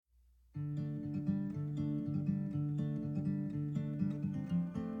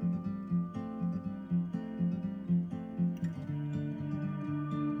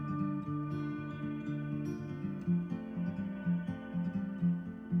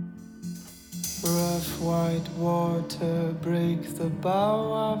Rough white water break the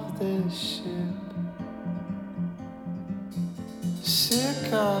bow of this ship.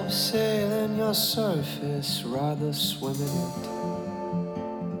 Sick of sailing your surface, rather swim in it.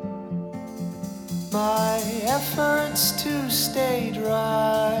 My efforts to stay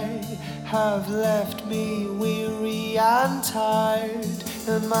dry have left me weary and tired,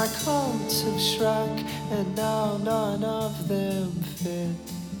 and my clothes have shrunk, and now none of them fit.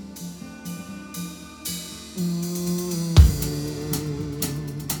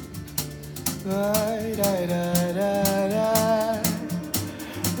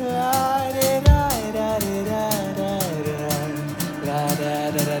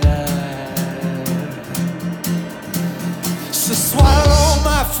 So swallow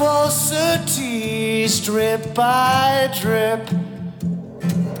my falsities drip by drip,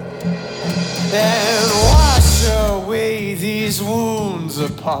 and wash away these wounds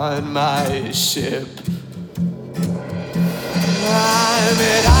upon my ship. I'm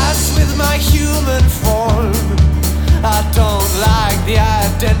at odds with my human form. I don't like the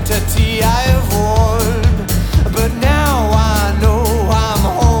identity I've worn, but now I know I'm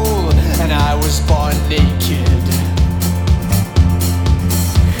whole and I was born naked.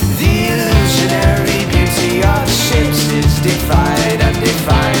 The illusionary beauty of ships is defied and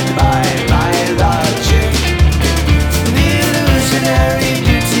defined by my logic. The illusionary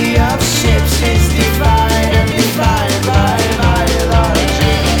beauty of ships is defied and defined by my logic.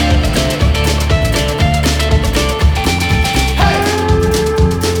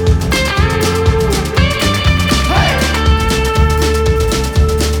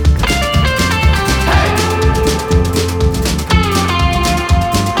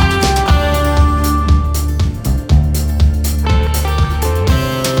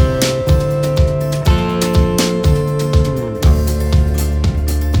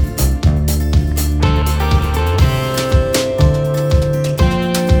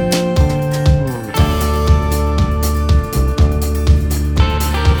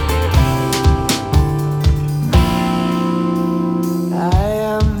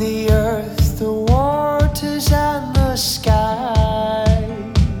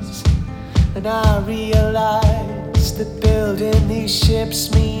 And I realize that building these ships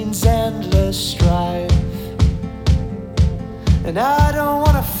means endless strife. And I don't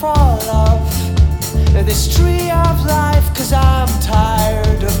wanna fall off this tree of life, 'cause I'm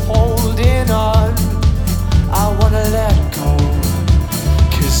tired of holding on. I wanna let